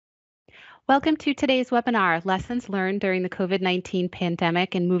Welcome to today's webinar, Lessons Learned During the COVID-19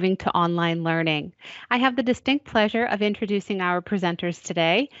 Pandemic and Moving to Online Learning. I have the distinct pleasure of introducing our presenters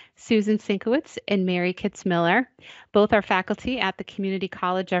today, Susan Sienkiewicz and Mary Kitzmiller. Both are faculty at the Community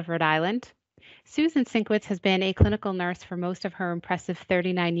College of Rhode Island. Susan Sienkiewicz has been a clinical nurse for most of her impressive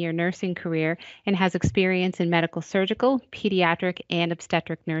 39-year nursing career and has experience in medical surgical, pediatric, and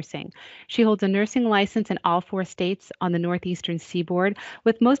obstetric nursing. She holds a nursing license in all 4 states on the northeastern seaboard,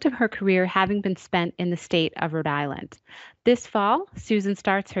 with most of her career having been spent in the state of Rhode Island. This fall, Susan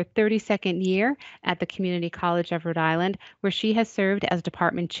starts her 32nd year at the Community College of Rhode Island, where she has served as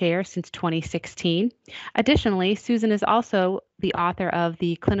department chair since 2016. Additionally, Susan is also the author of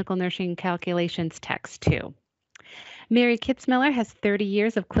the Clinical Nursing Calculations text, too. Mary Kitzmiller has 30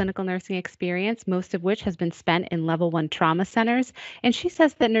 years of clinical nursing experience, most of which has been spent in level 1 trauma centers, and she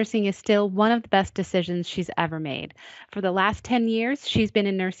says that nursing is still one of the best decisions she's ever made. For the last 10 years, she's been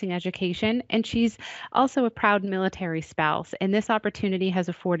in nursing education, and she's also a proud military spouse, and this opportunity has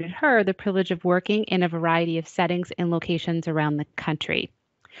afforded her the privilege of working in a variety of settings and locations around the country.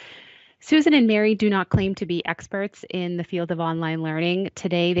 Susan and Mary do not claim to be experts in the field of online learning.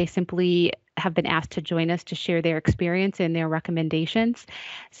 Today, they simply have been asked to join us to share their experience and their recommendations.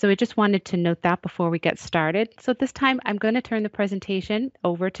 So I just wanted to note that before we get started. So at this time, I'm going to turn the presentation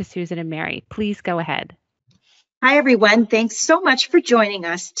over to Susan and Mary. Please go ahead. Hi, everyone. Thanks so much for joining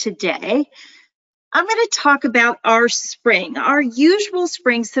us today. I'm going to talk about our spring. Our usual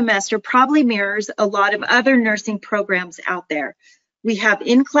spring semester probably mirrors a lot of other nursing programs out there. We have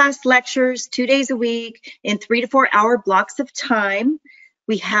in-class lectures 2 days a week in 3 to 4 hour blocks of time.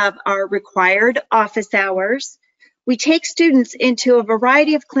 We have our required office hours. We take students into a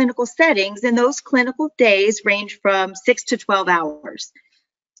variety of clinical settings, and those clinical days range from 6 to 12 hours.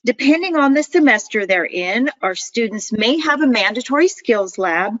 Depending on the semester they're in, our students may have a mandatory skills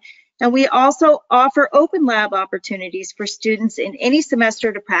lab, and we also offer open lab opportunities for students in any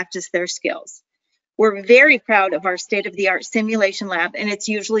semester to practice their skills. We're very proud of our state-of-the-art simulation lab, and it's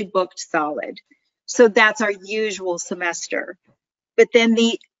usually booked solid. So that's our usual semester. But then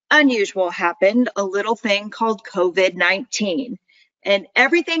the unusual happened, a little thing called COVID-19. And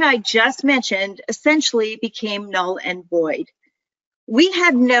everything I just mentioned essentially became null and void. We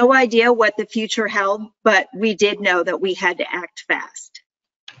had no idea what the future held, but we did know that we had to act fast.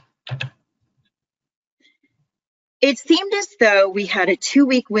 It seemed as though we had a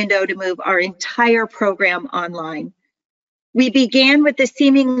 2-week window to move our entire program online. We began with the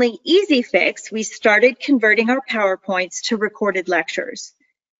seemingly easy fix. We started converting our PowerPoints to recorded lectures.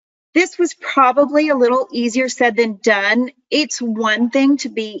 This was probably a little easier said than done. It's one thing to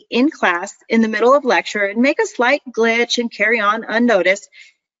be in class in the middle of lecture and make a slight glitch and carry on unnoticed.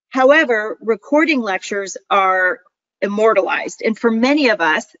 However, recording lectures are immortalized, and for many of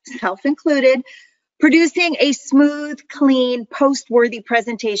us, self included, producing a smooth, clean, post-worthy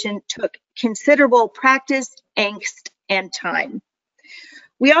presentation took considerable practice, angst, and time.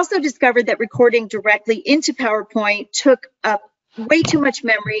 We also discovered that recording directly into PowerPoint took up way too much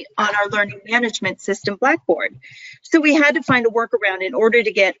memory on our learning management system, Blackboard. So we had to find a workaround in order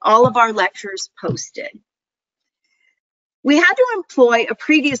to get all of our lectures posted. We had to employ a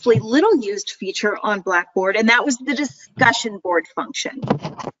previously little used feature on Blackboard, and that was the discussion board function.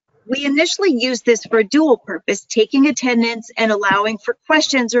 We initially used this for a dual purpose, taking attendance and allowing for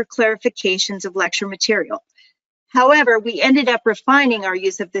questions or clarifications of lecture material. However, we ended up refining our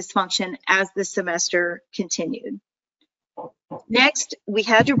use of this function as the semester continued. Next, we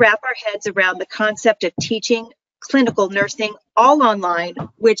had to wrap our heads around the concept of teaching clinical nursing all online,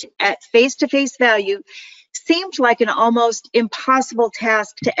 which at face-to-face value seemed like an almost impossible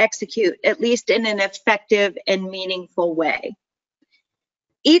task to execute, at least in an effective and meaningful way.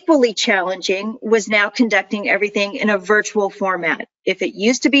 Equally challenging was now conducting everything in a virtual format. If it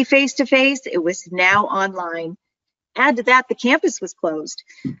used to be face-to-face, it was now online. Add to that, the campus was closed.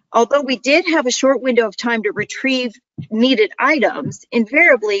 Although we did have a short window of time to retrieve needed items,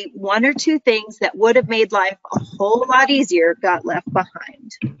 invariably 1 or 2 things that would have made life a whole lot easier got left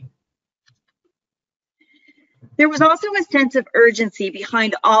behind. There was also a sense of urgency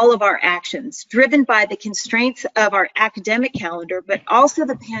behind all of our actions, driven by the constraints of our academic calendar, but also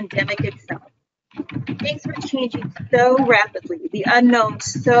the pandemic itself. Things were changing so rapidly, the unknown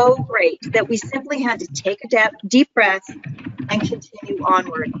so great, that we simply had to take a deep breath and continue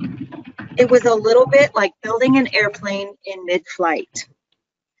onward. It was a little bit like building an airplane in mid-flight.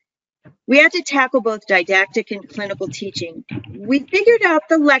 We had to tackle both didactic and clinical teaching. We figured out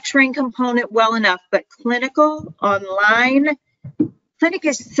the lecturing component well enough, but clinical, online, clinic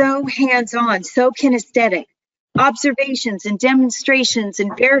is so hands-on, so kinesthetic. observations and demonstrations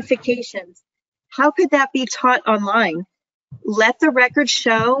and verifications. How could that be taught online? Let the record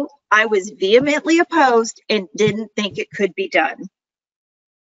show I was vehemently opposed and didn't think it could be done.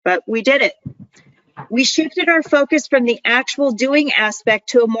 But we did it. We shifted our focus from the actual doing aspect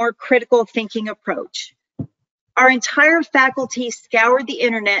to a more critical thinking approach. Our entire faculty scoured the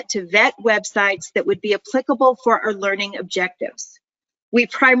internet to vet websites that would be applicable for our learning objectives. We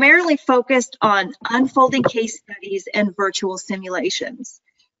primarily focused on unfolding case studies and virtual simulations.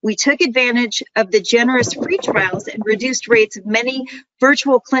 We took advantage of the generous free trials and reduced rates of many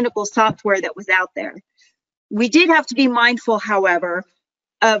virtual clinical software that was out there. We did have to be mindful, however,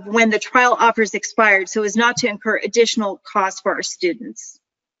 of when the trial offers expired so as not to incur additional costs for our students.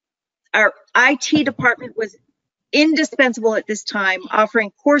 Our IT department was indispensable at this time,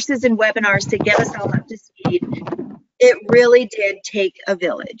 offering courses and webinars to get us all up to speed. It really did take a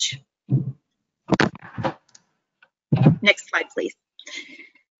village. Next slide, please.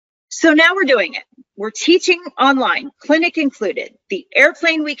 So now we're doing it. We're teaching online, clinic included. The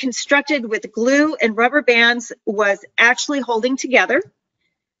airplane we constructed with glue and rubber bands was actually holding together.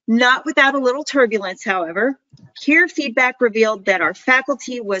 Not without a little turbulence, however. Peer feedback revealed that our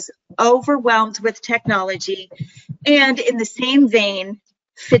faculty was overwhelmed with technology and, in the same vein,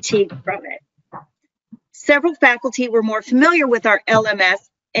 fatigued from it. Several faculty were more familiar with our LMS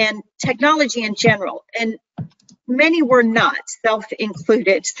and technology in general, and many were not,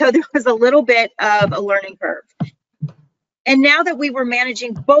 self-included, so there was a little bit of a learning curve. And now that we were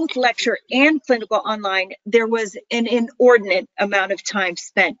managing both lecture and clinical online, there was an inordinate amount of time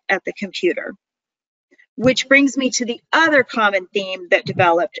spent at the computer. Which brings me to the other common theme that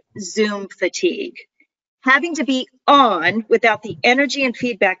developed, Zoom fatigue. Having to be on without the energy and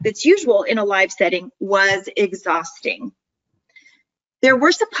feedback that's usual in a live setting was exhausting. There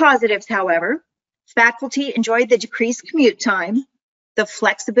were some positives, however. Faculty enjoyed the decreased commute time, the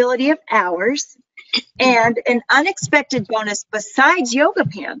flexibility of hours, and an unexpected bonus besides yoga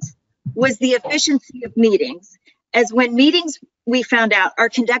pants was the efficiency of meetings, as when meetings, we found out, are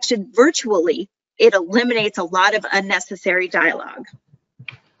conducted virtually, it eliminates a lot of unnecessary dialogue.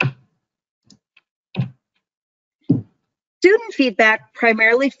 Student feedback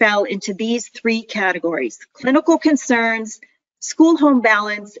primarily fell into these three categories: clinical concerns, school-home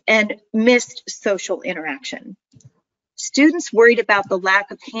balance, and missed social interaction. Students worried about the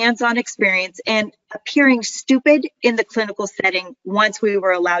lack of hands-on experience and appearing stupid in the clinical setting once we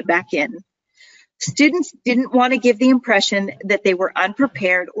were allowed back in. Students didn't want to give the impression that they were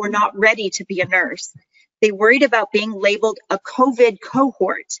unprepared or not ready to be a nurse. They worried about being labeled a COVID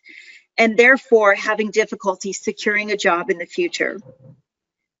cohort and therefore having difficulty securing a job in the future.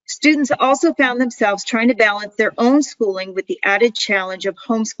 Students also found themselves trying to balance their own schooling with the added challenge of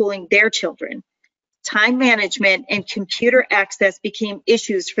homeschooling their children. Time management and computer access became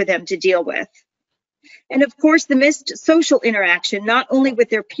issues for them to deal with. And of course, the missed social interaction, not only with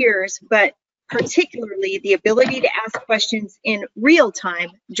their peers, but particularly the ability to ask questions in real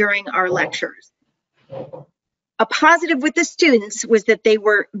time during our lectures. A positive with the students was that they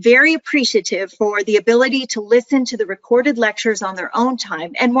were very appreciative for the ability to listen to the recorded lectures on their own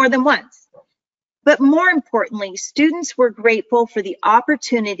time and more than once. But more importantly, students were grateful for the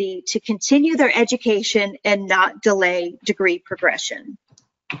opportunity to continue their education and not delay degree progression.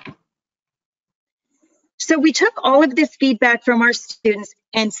 So we took all of this feedback from our students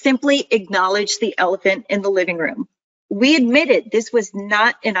and simply acknowledged the elephant in the living room. We admitted this was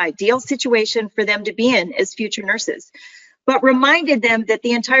not an ideal situation for them to be in as future nurses, but reminded them that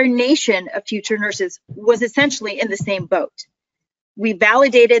the entire nation of future nurses was essentially in the same boat. We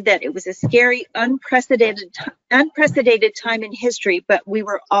validated that it was a scary, unprecedented time in history, but we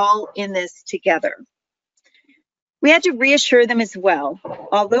were all in this together. We had to reassure them as well.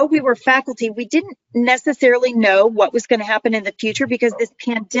 Although we were faculty, we didn't necessarily know what was going to happen in the future because this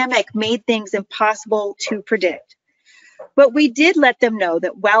pandemic made things impossible to predict. But we did let them know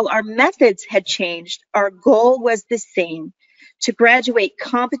that while our methods had changed, our goal was the same: to graduate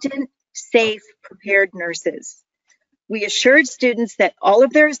competent, safe, prepared nurses. We assured students that all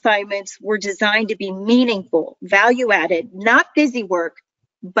of their assignments were designed to be meaningful, value-added, not busy work,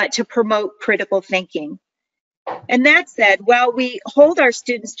 but to promote critical thinking. And that said, while we hold our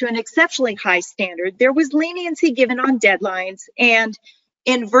students to an exceptionally high standard, there was leniency given on deadlines and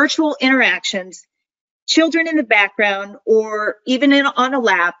in virtual interactions, children in the background, or even on a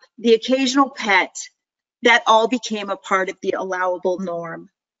lap, the occasional pet, that all became a part of the allowable norm.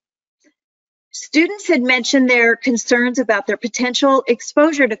 Students had mentioned their concerns about their potential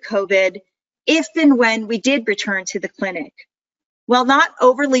exposure to COVID if and when we did return to the clinic. While not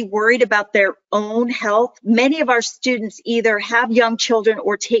overly worried about their own health, many of our students either have young children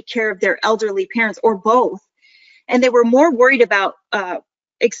or take care of their elderly parents or both. And they were more worried about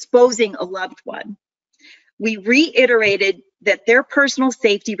exposing a loved one. We reiterated that their personal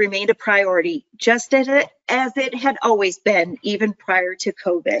safety remained a priority, just as it had always been, even prior to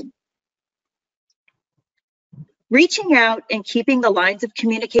COVID. Reaching out and keeping the lines of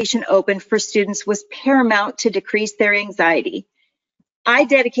communication open for students was paramount to decrease their anxiety. I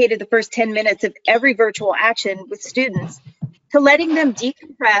dedicated the first 10 minutes of every virtual action with students to letting them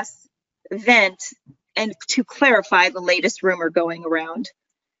decompress, vent, and to clarify the latest rumor going around.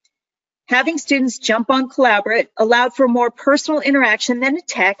 Having students jump on Collaborate allowed for more personal interaction than a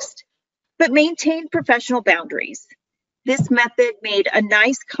text, but maintained professional boundaries. This method made a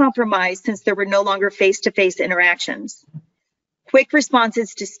nice compromise since there were no longer face-to-face interactions. Quick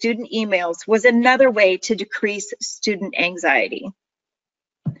responses to student emails was another way to decrease student anxiety.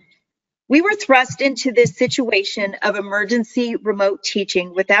 We were thrust into this situation of emergency remote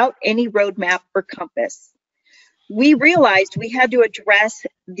teaching without any roadmap or compass. We realized we had to address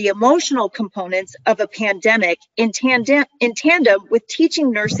the emotional components of a pandemic in tandem with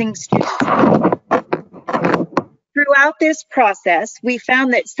teaching nursing students. Throughout this process, we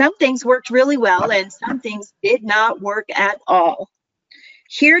found that some things worked really well and some things did not work at all.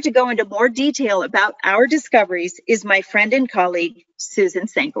 Here to go into more detail about our discoveries is my friend and colleague, Susan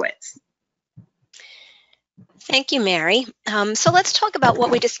Sienkiewicz. Thank you, Mary. So let's talk about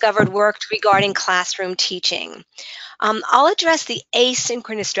what we discovered worked regarding classroom teaching. I'll address the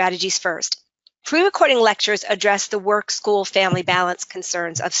asynchronous strategies first. Pre-recording lectures address the work-school-family balance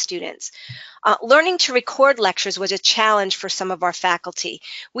concerns of students. Learning to record lectures was a challenge for some of our faculty.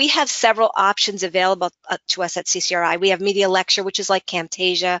 We have several options available to us at CCRI. We have Media Lecture, which is like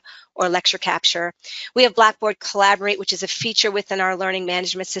Camtasia or Lecture Capture. We have Blackboard Collaborate, which is a feature within our learning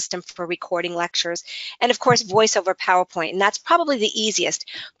management system for recording lectures. And of course, Voice over PowerPoint, and that's probably the easiest.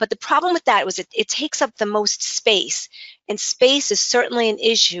 But the problem with that was it takes up the most space. And space is certainly an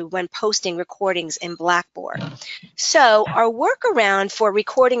issue when posting recordings in Blackboard. So our workaround for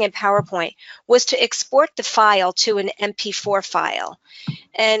recording in PowerPoint was to export the file to an MP4 file.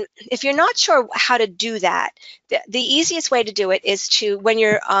 And if you're not sure how to do that, the easiest way to do it is to, when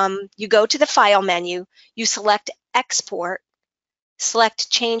you go to the File menu, you select Export, select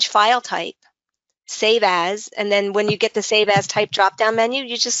Change File Type, Save As, and then when you get the Save As type drop-down menu,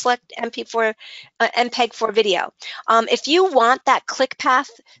 you just select MP4, MPEG-4 video. If you want that click path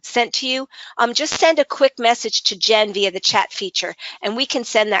sent to you, just send a quick message to Jen via the chat feature, and we can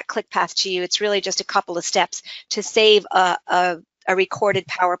send that click path to you. It's really just a couple of steps to save a recorded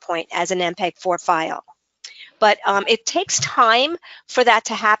PowerPoint as an MPEG-4 file. But it takes time for that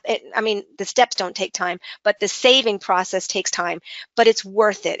to happen. I mean, the steps don't take time, but the saving process takes time, but it's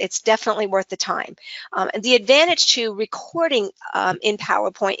worth it. It's definitely worth the time. And the advantage to recording in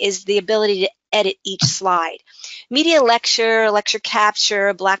PowerPoint is the ability to edit each slide. Media Lecture, Lecture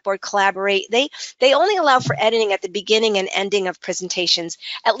Capture, Blackboard Collaborate, they only allow for editing at the beginning and ending of presentations.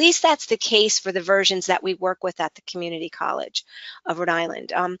 At least that's the case for the versions that we work with at the Community College of Rhode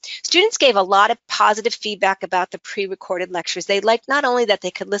Island. Students gave a lot of positive feedback about the pre-recorded lectures. They liked not only that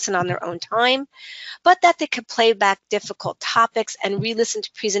they could listen on their own time, but that they could play back difficult topics and re-listen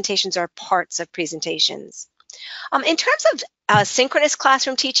to presentations or parts of presentations. In terms of synchronous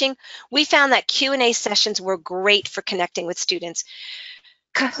classroom teaching, we found that Q&A sessions were great for connecting with students.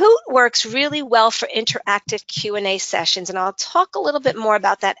 Kahoot works really well for interactive Q&A sessions, and I'll talk a little bit more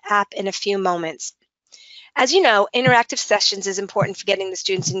about that app in a few moments. As you know, interactive sessions is important for getting the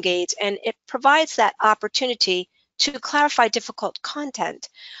students engaged, and it provides that opportunity to clarify difficult content.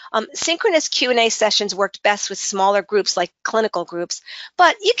 Synchronous Q&A sessions worked best with smaller groups like clinical groups,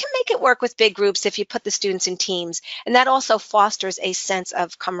 but you can make it work with big groups if you put the students in teams, and that also fosters a sense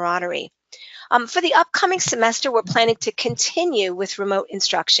of camaraderie. For the upcoming semester, we're planning to continue with remote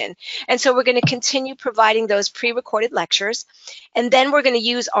instruction, and so we're going to continue providing those pre-recorded lectures, and then we're going to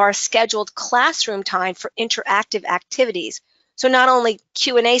use our scheduled classroom time for interactive activities. So not only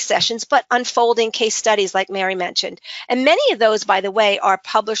Q&A sessions, but unfolding case studies like Mary mentioned. And many of those, by the way, are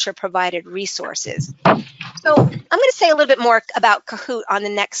publisher-provided resources. So I'm going to say a little bit more about Kahoot on the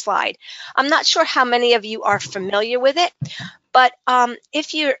next slide. I'm not sure how many of you are familiar with it, but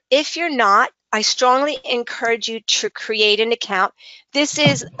if you're not, I strongly encourage you to create an account. This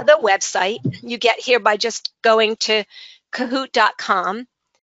is the website. You get here by just going to kahoot.com.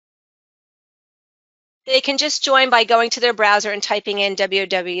 They can just join by going to their browser and typing in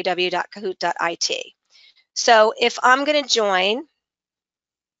www.kahoot.it. So if I'm going to join,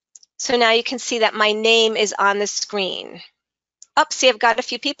 so now you can see that my name is on the screen. Oh, see, I've got a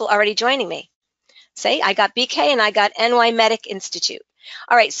few people already joining me. Say, I got BK and I got NY Medic Institute.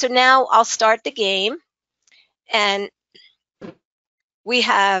 All right, so now I'll start the game. And we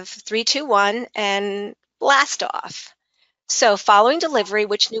have 3, 2, 1, and blast off. So following delivery,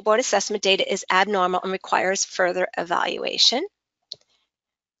 which newborn assessment data is abnormal and requires further evaluation?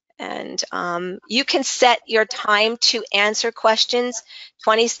 And you can set your time to answer questions,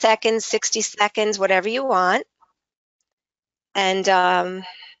 20 seconds, 60 seconds, whatever you want. And let's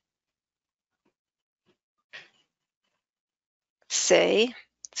see,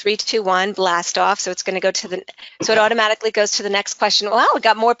 3, 2, 1, blast off. So it's going to go to the, so it automatically goes to the next question. Wow, we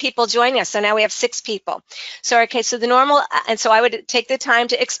got more people joining us. So now we have 6 people. So, okay, so the normal, and so I would take the time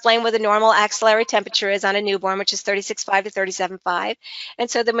to explain what the normal axillary temperature is on a newborn, which is 36.5 to 37.5. And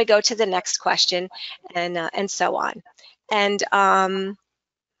so then we go to the next question and so on. And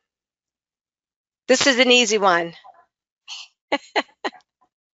this is an easy one.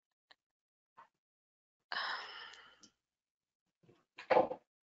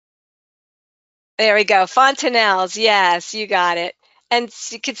 There we go. Fontanelles. Yes, you got it. And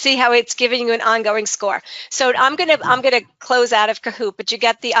you can see how it's giving you an ongoing score. So I'm gonna close out of Kahoot, but you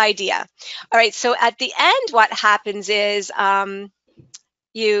get the idea. All right. So at the end, what happens is by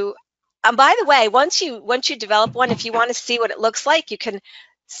the way, once you develop one, if you want to see what it looks like, you can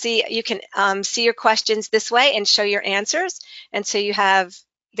see your questions this way and show your answers. And so you have,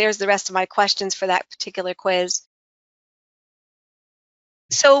 there's the rest of my questions for that particular quiz.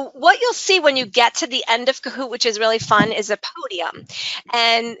 So what you'll see when you get to the end of Kahoot, which is really fun, is a podium.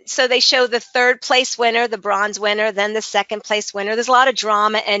 And so they show the 3rd place winner, the bronze winner, then the 2nd place winner. There's a lot of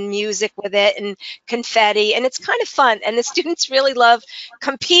drama and music with it and confetti, and it's kind of fun. And the students really love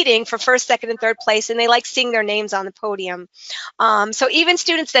competing for 1st, 2nd, and 3rd place, and they like seeing their names on the podium. So even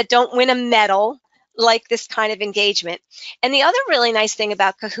students that don't win a medal like this kind of engagement. And the other really nice thing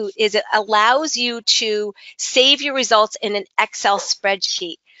about Kahoot is it allows you to save your results in an Excel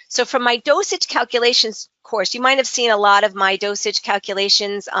spreadsheet. So from my dosage calculations course, you might have seen a lot of my dosage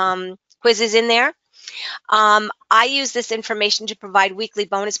calculations quizzes in there. I use this information to provide weekly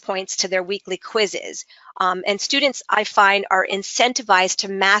bonus points to their weekly quizzes. And students, I find, are incentivized to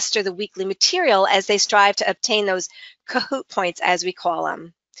master the weekly material as they strive to obtain those Kahoot points, as we call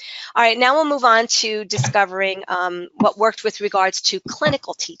them. All right, now we'll move on to discovering what worked with regards to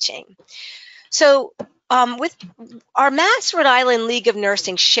clinical teaching. So with our Mass Rhode Island League of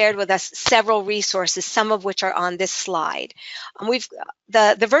Nursing shared with us several resources, some of which are on this slide.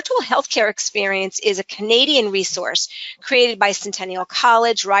 The virtual healthcare experience is a Canadian resource created by Centennial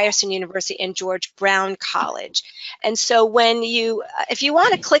College, Ryerson University, and George Brown College. And so when you, if you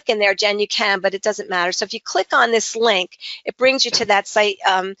want to click in there, Jen, you can, but it doesn't matter. So if you click on this link, it brings you to that site,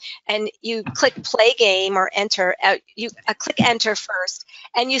 and you click play game or enter. You click enter first,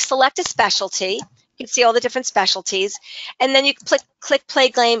 and you select a specialty. You can see all the different specialties, and then you click play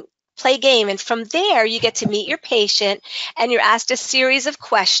game, and from there you get to meet your patient, and you're asked a series of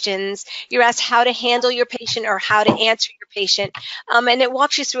questions. You're asked how to handle your patient or how to answer your patient, and it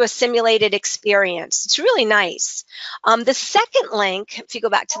walks you through a simulated experience. It's really nice. The second link, if you go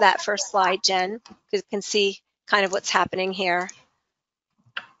back to that first slide, Jen, because you can see kind of what's happening here.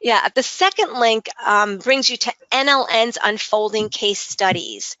 Yeah, the second link brings you to NLN's Unfolding Case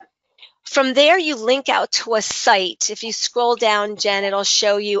Studies. From there, you link out to a site. If you scroll down, Jen, it'll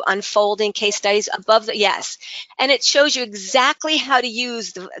show you Unfolding Case Studies above the, yes. And it shows you exactly how to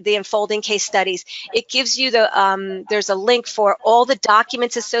use the Unfolding Case Studies. It gives you the, there's a link for all the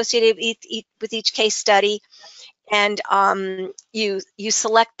documents associated with each case study. And you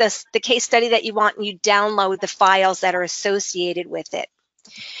select the case study that you want, and you download the files that are associated with it.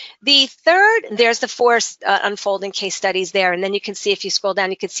 The third, there's the 4 unfolding case studies there, and then you can see, if you scroll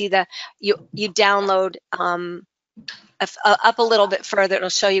down, you can see you download up a little bit further. It'll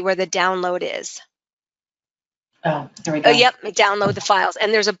show you where the download is. Oh, there we go. Oh, yep, download the files,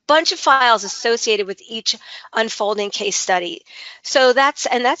 and there's a bunch of files associated with each unfolding case study. So that's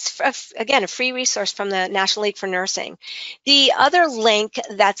again a free resource from the National League for Nursing. The other link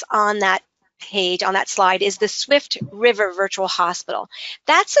that's on that page, on that slide, is the Swift River Virtual Hospital.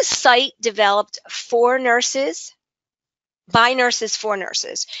 That's a site developed for nurses, by nurses, for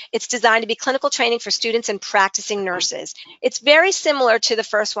nurses. It's designed to be clinical training for students and practicing nurses. It's very similar to the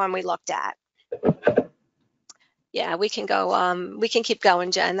first one we looked at. Yeah, we can go, we can keep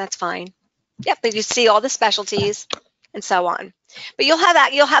going, Jen, that's fine. Yep, but you see all the specialties and so on. But you'll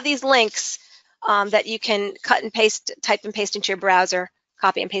have these links that you can cut and paste, type and paste into your browser,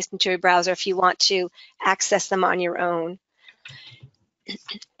 copy and paste into your browser if you want to access them on your own.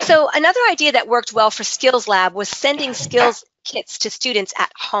 So another idea that worked well for Skills Lab was sending skills kits to students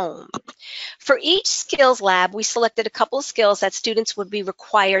at home. For each skills lab, we selected a couple of skills that students would be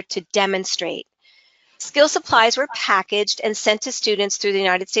required to demonstrate. Skill supplies were packaged and sent to students through the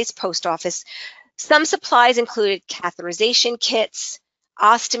United States Post Office. Some supplies included catheterization kits,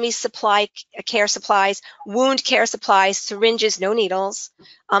 ostomy care supplies, wound care supplies, syringes, no needles,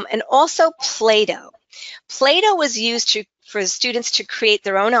 and also Play-Doh. Play-Doh was used for students to create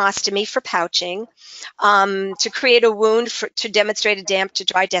their own ostomy for pouching, to create a wound to demonstrate a damp to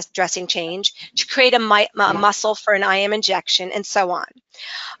dry dressing change, to create a muscle for an IM injection, and so on.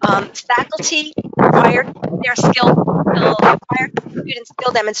 Faculty required student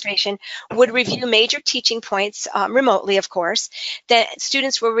skill demonstration would review major teaching points remotely, of course. Then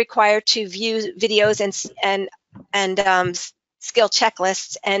students were required to view videos and skill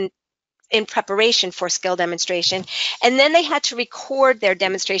checklists and in preparation for skill demonstration. And then they had to record their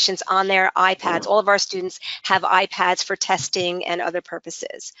demonstrations on their iPads. All of our students have iPads for testing and other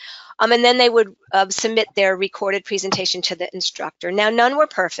purposes. And then they would submit their recorded presentation to the instructor. Now, none were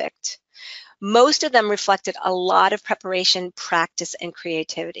perfect. Most of them reflected a lot of preparation, practice, and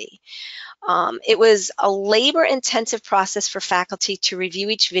creativity. It was a labor-intensive process for faculty to review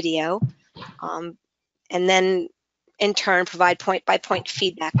each video and then in turn provide point-by-point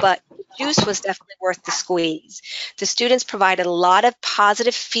feedback, but the juice was definitely worth the squeeze. The students provided a lot of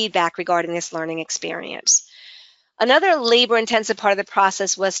positive feedback regarding this learning experience. Another labor-intensive part of the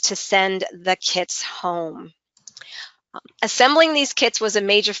process was to send the kits home. Assembling these kits was a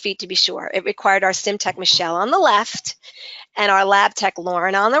major feat, to be sure. It required our sim tech Michelle on the left and our lab tech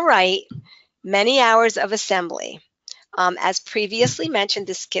Lauren on the right, many hours of assembly. As previously mentioned,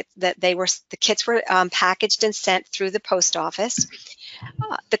 the kits were packaged and sent through the post office.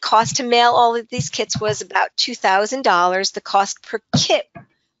 The cost to mail all of these kits was about $2,000. The cost per kit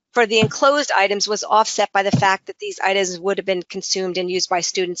for the enclosed items was offset by the fact that these items would have been consumed and used by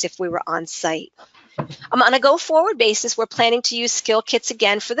students if we were on site. On a go-forward basis, we're planning to use skill kits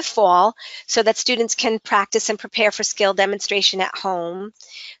again for the fall so that students can practice and prepare for skill demonstration at home.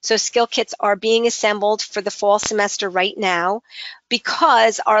 So skill kits are being assembled for the fall semester right now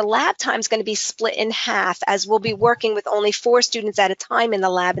because our lab time is going to be split in half, as we'll be working with only 4 students at a time in the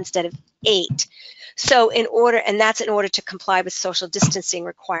lab instead of 8. So that's in order to comply with social distancing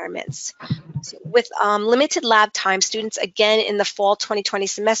requirements. So with limited lab time, students again in the fall 2020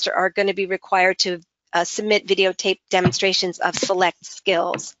 semester are going to be required to submit videotape demonstrations of select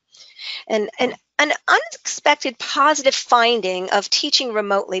skills. And an unexpected positive finding of teaching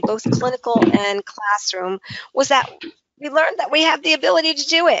remotely, both clinical and classroom, was that we learned that we have the ability to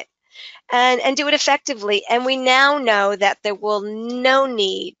do it and do it effectively. And we now know that there will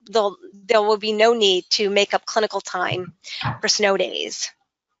be no need to make up clinical time for snow days.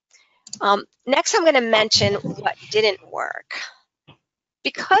 Next, I'm going to mention what didn't work.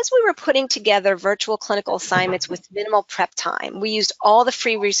 Because we were putting together virtual clinical assignments with minimal prep time, we used all the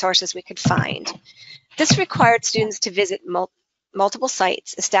free resources we could find. This required students to visit multiple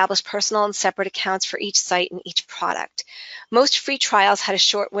sites, establish personal and separate accounts for each site and each product. Most free trials had a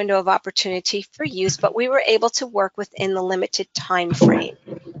short window of opportunity for use, but we were able to work within the limited time frame.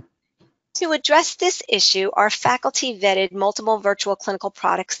 To address this issue, our faculty vetted multiple virtual clinical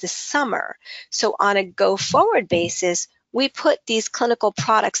products this summer. So on a go-forward basis, we put these clinical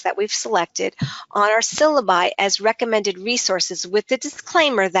products that we've selected on our syllabi as recommended resources with the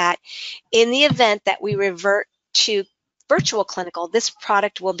disclaimer that in the event that we revert to virtual clinical, this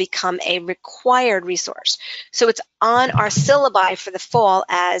product will become a required resource. So it's on our syllabi for the fall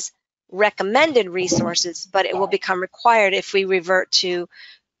as recommended resources, but it will become required if we revert to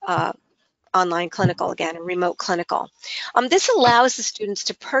online clinical again, and remote clinical. This allows the students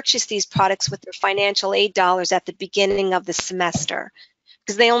to purchase these products with their financial aid dollars at the beginning of the semester,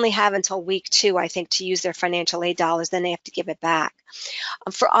 because they only have until week 2, I think, to use their financial aid dollars, then they have to give it back.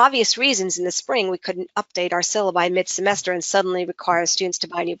 For obvious reasons, in the spring, we couldn't update our syllabi mid-semester and suddenly require students to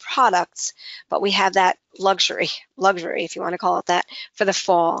buy new products, but we have that luxury, if you want to call it that, for the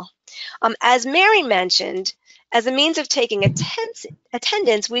fall. As Mary mentioned, as a means of taking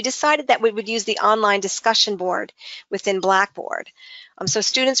attendance, we decided that we would use the online discussion board within Blackboard. So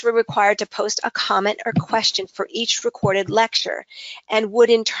students were required to post a comment or question for each recorded lecture and would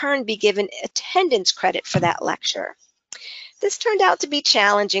in turn be given attendance credit for that lecture. This turned out to be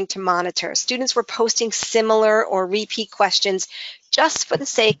challenging to monitor. Students were posting similar or repeat questions just for the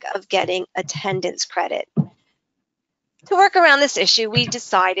sake of getting attendance credit. To work around this issue, we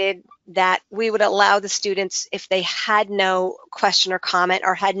decided that we would allow the students, if they had no question or comment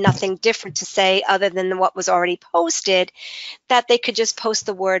or had nothing different to say other than what was already posted, that they could just post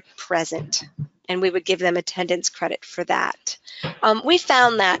the word present and we would give them attendance credit for that. We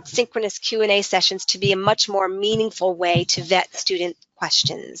found that synchronous Q&A sessions to be a much more meaningful way to vet student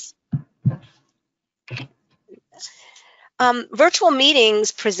questions. Virtual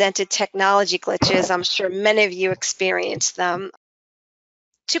meetings presented technology glitches. I'm sure many of you experienced them.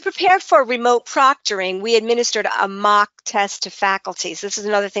 To prepare for remote proctoring, we administered a mock test to faculty. So this is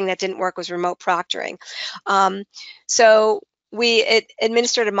another thing that didn't work, was remote proctoring. So we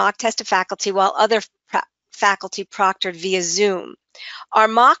administered a mock test to faculty while other faculty proctored via Zoom. Our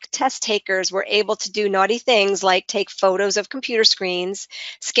mock test takers were able to do naughty things like take photos of computer screens,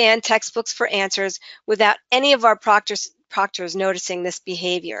 scan textbooks for answers without any of our proctors noticing this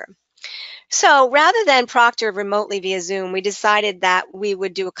behavior. So rather than proctor remotely via Zoom, we decided that we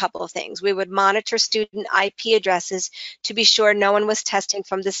would do a couple of things. We would monitor student IP addresses to be sure no one was testing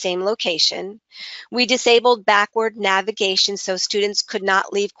from the same location. We disabled backward navigation so students could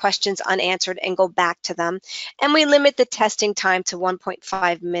not leave questions unanswered and go back to them. And we limit the testing time to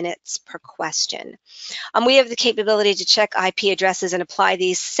 1.5 minutes per question. We have the capability to check IP addresses and apply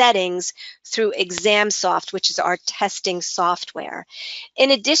these settings through ExamSoft, which is our testing software.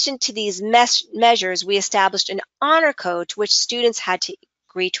 In addition to these measures, we established an honor code to which students had to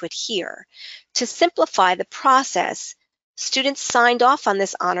agree to adhere. To simplify the process, students signed off on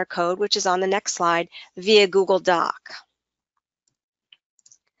this honor code, which is on the next slide, via Google Doc.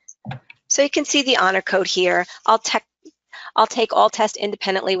 So you can see the honor code here. I'll take all tests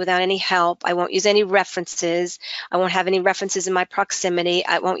independently without any help. I won't use any references. I won't have any references in my proximity.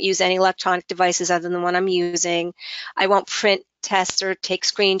 I won't use any electronic devices other than the one I'm using. I won't print tests or take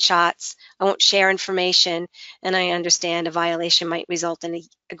screenshots. I won't share information. And I understand a violation might result in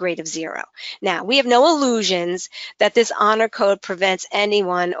a grade of 0. Now, we have no illusions that this honor code prevents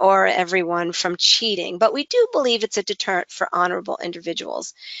anyone or everyone from cheating, but we do believe it's a deterrent for honorable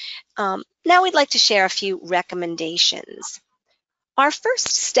individuals. Now we'd like to share a few recommendations. Our first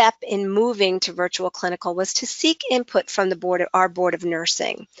step in moving to virtual clinical was to seek input from our Board of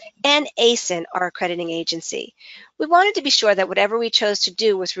Nursing and ASIN, our accrediting agency. We wanted to be sure that whatever we chose to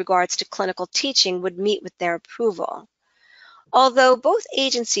do with regards to clinical teaching would meet with their approval. Although both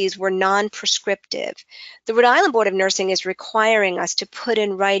agencies were non-prescriptive, the Rhode Island Board of Nursing is requiring us to put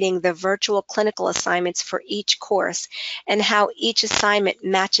in writing the virtual clinical assignments for each course and how each assignment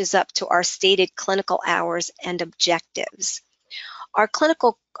matches up to our stated clinical hours and objectives. Our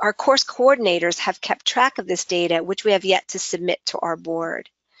course coordinators have kept track of this data, which we have yet to submit to our board.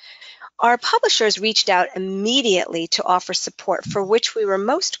 Our publishers reached out immediately to offer support, for which we were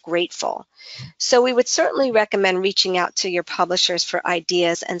most grateful. So we would certainly recommend reaching out to your publishers for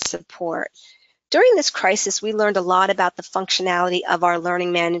ideas and support. During this crisis, we learned a lot about the functionality of our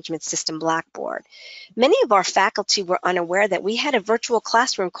learning management system, Blackboard. Many of our faculty were unaware that we had a virtual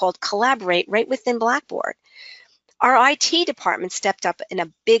classroom called Collaborate right within Blackboard. Our IT department stepped up in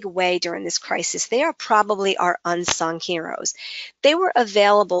a big way during this crisis. They are probably our unsung heroes. They were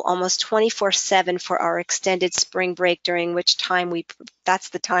available almost 24/7 for our extended spring break, during which time that's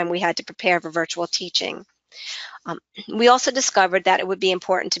the time we had to prepare for virtual teaching. We also discovered that it would be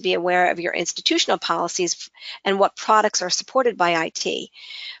important to be aware of your institutional policies and what products are supported by IT.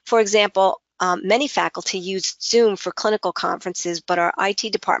 For example, many faculty use Zoom for clinical conferences, but our IT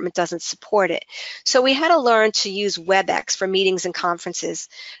department doesn't support it. So we had to learn to use WebEx for meetings and conferences.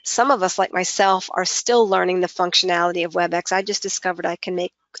 Some of us, like myself, are still learning the functionality of WebEx. I just discovered I can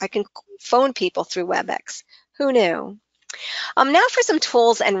phone people through WebEx. Who knew? Now for some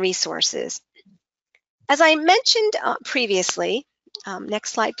tools and resources. As I mentioned previously,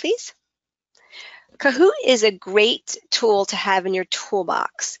 next slide, please. Kahoot is a great tool to have in your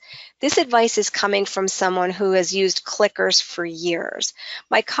toolbox. This advice is coming from someone who has used clickers for years.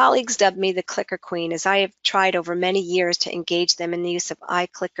 My colleagues dubbed me the clicker queen, as I have tried over many years to engage them in the use of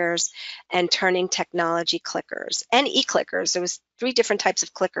iClickers and turning technology clickers and e-clickers. There was 3 different types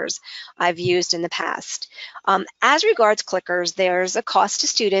of clickers I've used in the past. As regards clickers, there's a cost to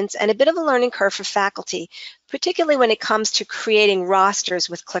students and a bit of a learning curve for faculty, particularly when it comes to creating rosters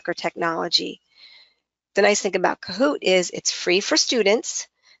with clicker technology. The nice thing about Kahoot is it's free for students.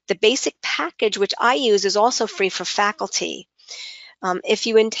 The basic package, which I use, is also free for faculty. If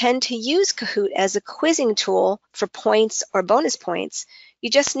you intend to use Kahoot as a quizzing tool for points or bonus points, you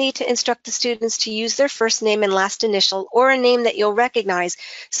just need to instruct the students to use their first name and last initial, or a name that you'll recognize,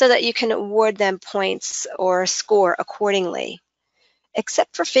 so that you can award them points or score accordingly.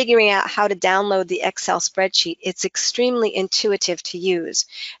 Except for figuring out how to download the Excel spreadsheet, it's extremely intuitive to use.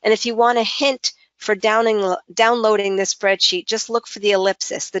 And if you want a hint for downloading this spreadsheet, just look for the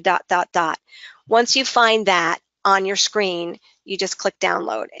ellipsis, the ... Once you find that on your screen, you just click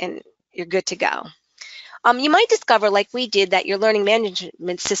download and you're good to go. You might discover, like we did, that your learning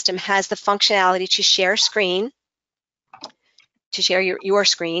management system has the functionality to share screen, to share your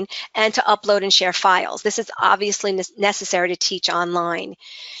screen, and to upload and share files. This is obviously necessary to teach online.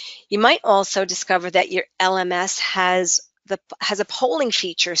 You might also discover that your LMS has a polling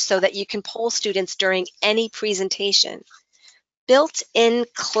feature so that you can poll students during any presentation. Built-in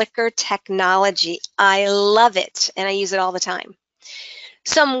clicker technology. I love it, and I use it all the time.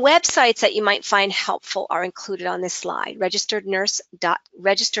 Some websites that you might find helpful are included on this slide.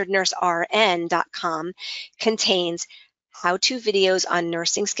 registerednursern.com contains how-to videos on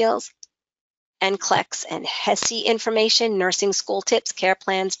nursing skills, NCLEX and HESI information, nursing school tips, care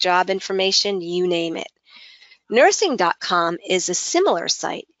plans, job information, you name it. Nursing.com is a similar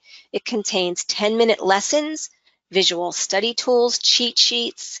site. It contains 10-minute lessons, visual study tools, cheat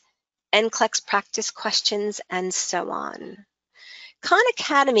sheets, NCLEX practice questions, and so on. Khan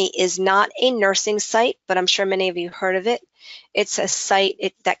Academy is not a nursing site, but I'm sure many of you heard of it. It's a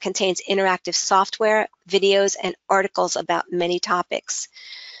site that contains interactive software, videos, and articles about many topics.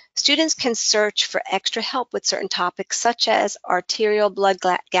 Students can search for extra help with certain topics, such as arterial blood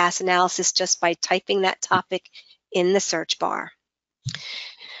gas analysis, just by typing that topic in the search bar.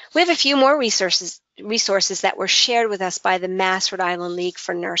 We have a few more resources that were shared with us by the Mass Rhode Island League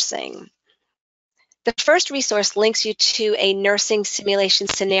for Nursing. The first resource links you to a nursing simulation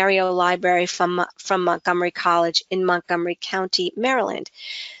scenario library from Montgomery College in Montgomery County, Maryland.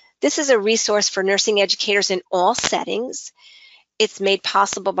 This is a resource for nursing educators in all settings. It's made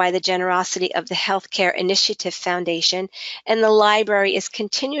possible by the generosity of the Healthcare Initiative Foundation, and the library is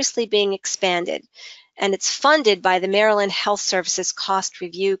continuously being expanded, and it's funded by the Maryland Health Services Cost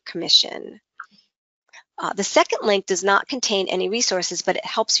Review Commission. The second link does not contain any resources, but it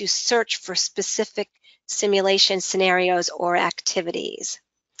helps you search for specific simulation scenarios or activities.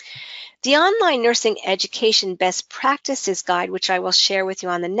 The Online Nursing Education Best Practices Guide, which I will share with you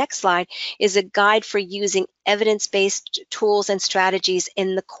on the next slide, is a guide for using evidence-based tools and strategies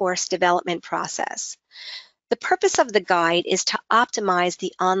in the course development process. The purpose of the guide is to optimize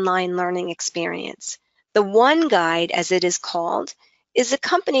the online learning experience. The One Guide, as it is called, is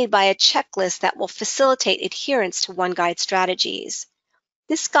accompanied by a checklist that will facilitate adherence to One Guide strategies.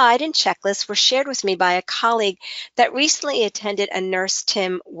 This guide and checklist were shared with me by a colleague that recently attended a Nurse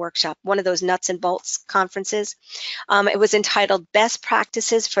Tim workshop, one of those nuts and bolts conferences. It was entitled Best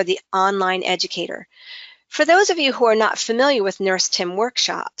Practices for the Online Educator. For those of you who are not familiar with Nurse Tim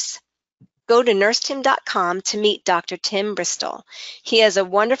workshops, go to nursetim.com to meet Dr. Tim Bristol. He has a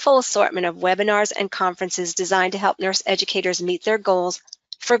wonderful assortment of webinars and conferences designed to help nurse educators meet their goals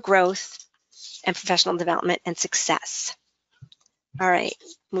for growth and professional development and success. All right,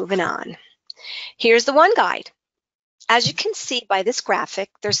 moving on. Here's the One Guide. As you can see by this graphic,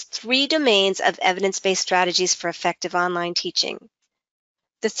 there's 3 domains of evidence-based strategies for effective online teaching.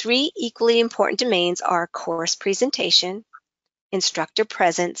 The 3 equally important domains are course presentation, instructor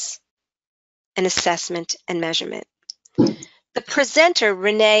presence, and assessment and measurement. The presenter,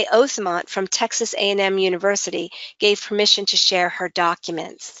 Renee Othmont from Texas A&M University, gave permission to share her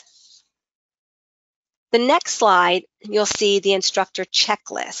documents. The next slide, you'll see the instructor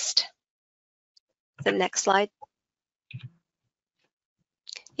checklist. The next slide.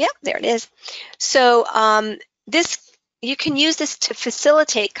 Yep, there it is. So you can use this to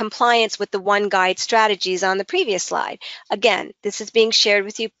facilitate compliance with the One Guide strategies on the previous slide. Again, this is being shared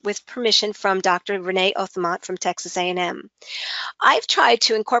with you with permission from Dr. Renee Othmont from Texas A&M. I've tried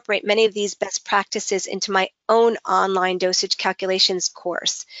to incorporate many of these best practices into my own online dosage calculations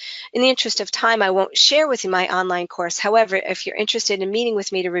course. In the interest of time, I won't share with you my online course. However, if you're interested in meeting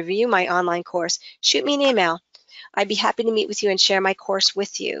with me to review my online course, shoot me an email. I'd be happy to meet with you and share my course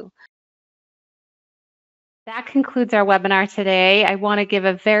with you. That concludes our webinar today. I want to give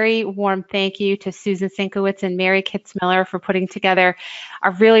a very warm thank you to Susan Sienkiewicz and Mary Kitzmiller for putting together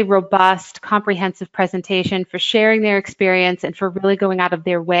a really robust, comprehensive presentation, for sharing their experience, and for really going out of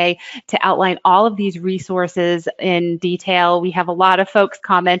their way to outline all of these resources in detail. We have a lot of folks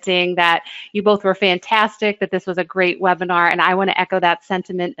commenting that you both were fantastic, that this was a great webinar, and I want to echo that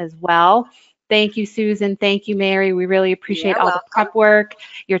sentiment as well. Thank you, Susan. Thank you, Mary. We really appreciate all the prep work,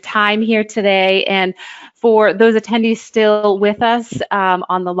 your time here today. And for those attendees still with us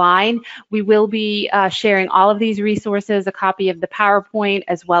on the line, we will be sharing all of these resources, a copy of the PowerPoint,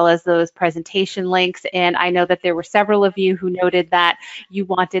 as well as those presentation links. And I know that there were several of you who noted that you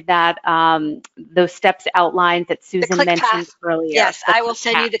wanted that those steps outlined that Susan mentioned earlier. Yes, I will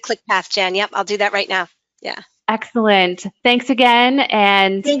send you the click path, Jen. Yep, I'll do that right now. Yeah. Excellent. Thanks again,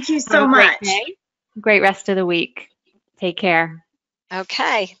 and thank you so much. Great rest of the week. Take care.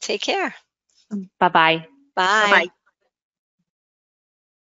 Okay, take care. Bye-bye. Bye. Bye-bye.